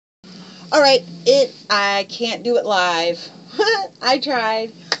Alright, I can't do it live. I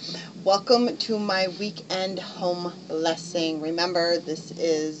tried. Welcome to my weekend home blessing. Remember, this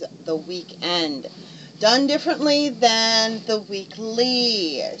is the weekend. Done differently than the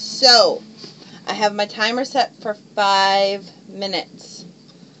weekly. So, I have my timer set for 5 minutes.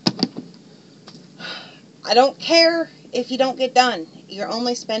 I don't care if you don't get done. You're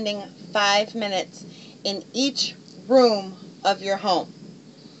only spending 5 minutes in each room of your home.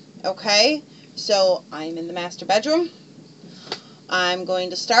 Okay? So, I'm in the master bedroom. I'm going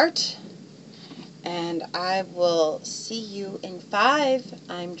to start, and I will see you in 5.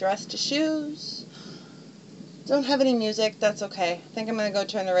 I'm dressed to shoes. Don't have any music, that's okay. I think I'm going to go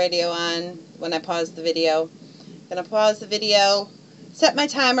turn the radio on when I pause the video. Gonna pause the video, set my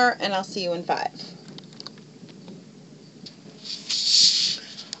timer, and I'll see you in 5.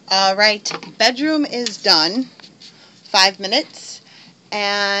 Alright, bedroom is done. 5 minutes,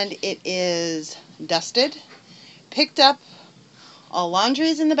 and it is dusted. Picked up. All laundry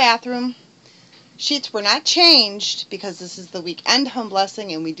is in the bathroom. Sheets were not changed because this is the weekend home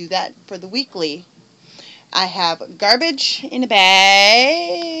blessing and we do that for the weekly. I have garbage in a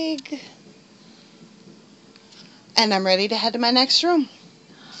bag. And I'm ready to head to my next room.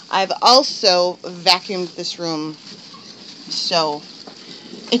 I've also vacuumed this room. So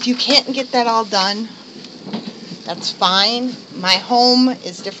if you can't get that all done, that's fine. My home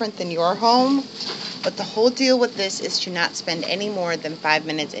is different than your home. But the whole deal with this is to not spend any more than 5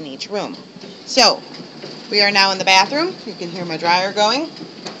 minutes in each room. So, we are now in the bathroom. You can hear my dryer going.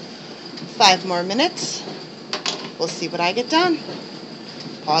 5 more minutes. We'll see what I get done.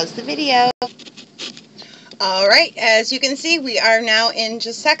 Pause the video. Alright, as you can see, we are now in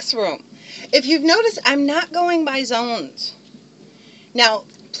Giusepp's room. If you've noticed, I'm not going by zones. Now,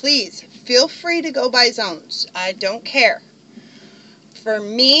 please, feel free to go by zones. I don't care. For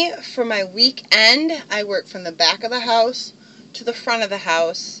me, for my weekend, I work from the back of the house to the front of the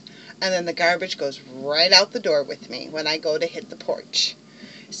house, and then the garbage goes right out the door with me when I go to hit the porch.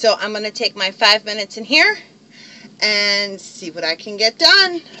 So I'm going to take my 5 minutes in here and see what I can get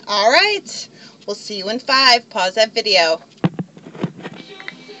done. Alright, we'll see you in 5. Pause that video.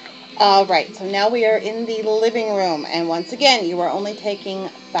 Alright, so now we are in the living room, and once again, you are only taking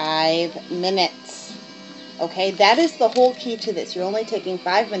 5 minutes. Okay, that is the whole key to this. You're only taking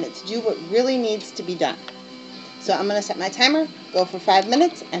 5 minutes. Do what really needs to be done. So I'm going to set my timer, go for 5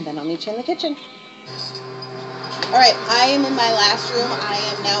 minutes, and then I'll meet you in the kitchen. Alright, I am in my last room. I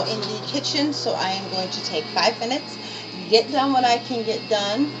am now in the kitchen, so I am going to take 5 minutes, get done what I can get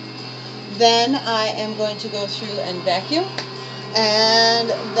done. Then I am going to go through and vacuum, and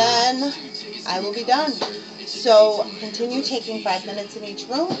then I will be done. So continue taking 5 minutes in each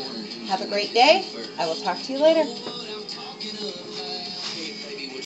room. Have a great day. I will talk to you later.